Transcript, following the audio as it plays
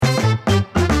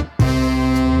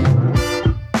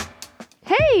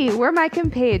We're Mike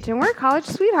and Paige, and we're college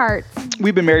sweethearts.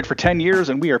 We've been married for 10 years,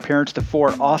 and we are parents to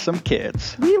 4 awesome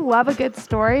kids. We love a good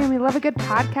story, and we love a good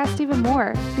podcast even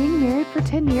more. Being married for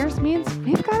 10 years means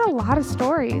we've got a lot of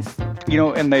stories. You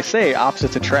know, and they say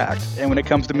opposites attract. And when it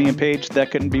comes to me and Paige,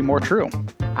 that couldn't be more true.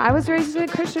 I was raised in a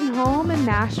Christian home in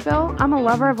Nashville. I'm a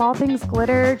lover of all things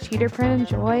glitter, cheater print, and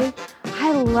joy.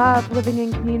 I love living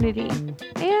in community.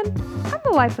 And I'm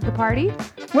the life of the party.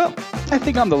 Well, I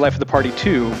think I'm the life of the party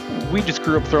too. We just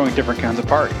grew up throwing different kinds of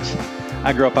parties.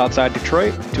 I grew up outside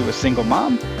Detroit to a single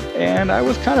mom, and I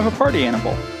was kind of a party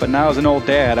animal. But now as an old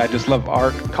dad, I just love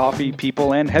art, coffee,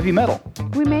 people, and heavy metal.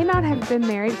 We may not have been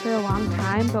married for a long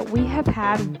time, but we have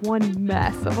had one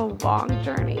mess of a long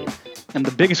journey. And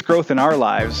the biggest growth in our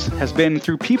lives has been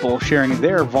through people sharing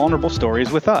their vulnerable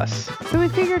stories with us. So we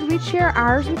figured we'd share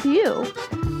ours with you.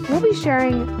 We'll be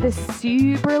sharing the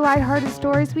super lighthearted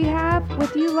stories we have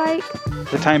with you, like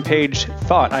the time Paige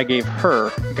thought I gave her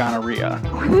gonorrhea.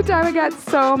 Or the time I got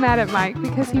so mad at Mike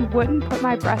because he wouldn't put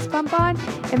my breast pump on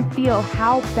and feel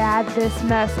how bad this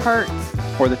mess hurts.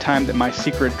 Or the time that my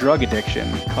secret drug addiction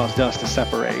caused us to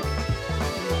separate.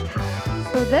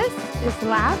 So this is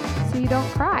Laugh So You Don't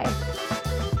Cry.